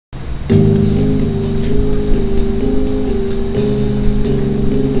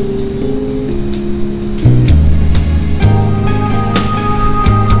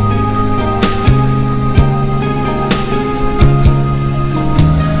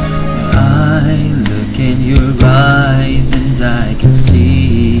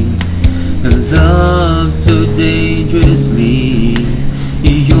dangerously.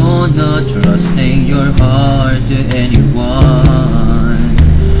 You're not trusting your heart to anyone.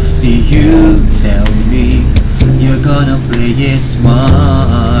 You tell me you're gonna play it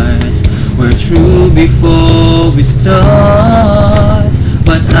smart. We're true before we start,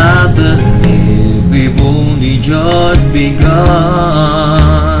 but I believe we've only just begun.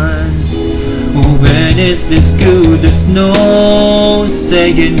 When is this good? There's no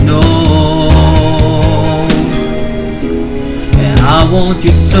saying no. And I want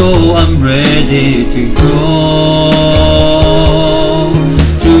you so I'm ready to go.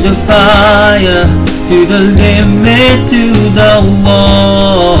 Through the fire, to the limit, to the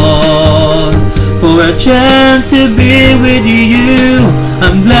wall. For a chance to be with you,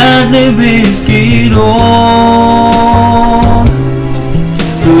 I'm gladly risk it all.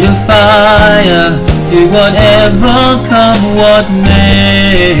 Through the fire, to whatever come what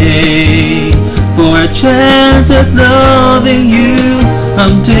may. For a chance at loving you,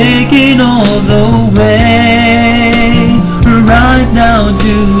 I'm taking all the way. Right down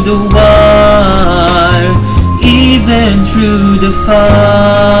to the wire, even through the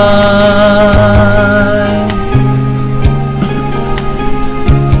fire.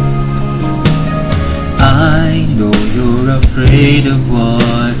 I know you're afraid of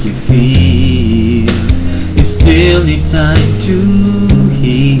what you feel. You still need time to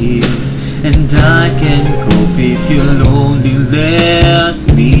heal, and I can cope if you'll only let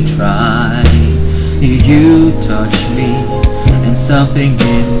me try. You touch me, and something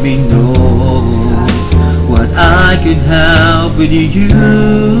in me knows what I could have with you,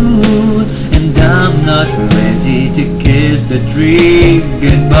 and I'm not ready to kiss the dream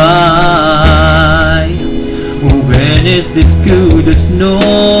goodbye. When is this good? There's no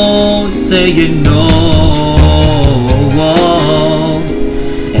saying no.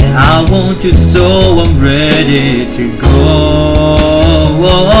 And I want you so I'm ready to go.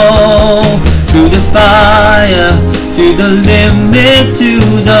 Through the fire, to the limit, to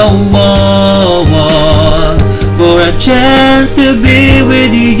the wall. For a chance to be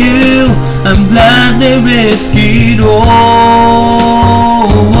with you, I'm gladly risk it all.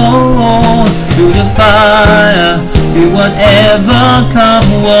 Through the fire, to whatever come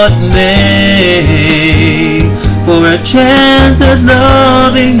what may. For a chance at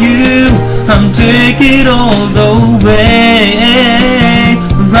loving you, I'm taking all the way.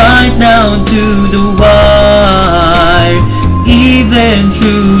 Right down to the wire, even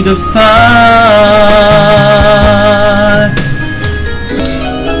through the fire.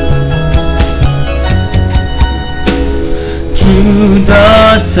 Through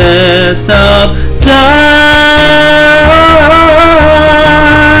the test of time.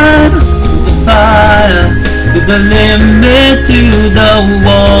 Through the fire, to the limit, to the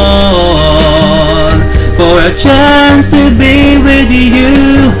wall. For a chance to be with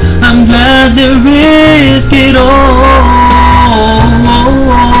you, I'm glad to risk it all.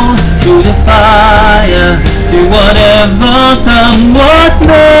 Through the fire, to whatever come what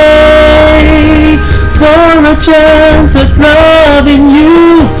may. For a chance at loving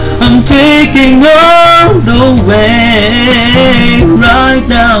you, I'm taking all the way. Right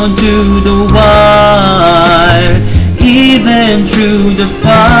down to the wire, even through the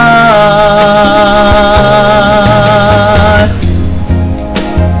fire.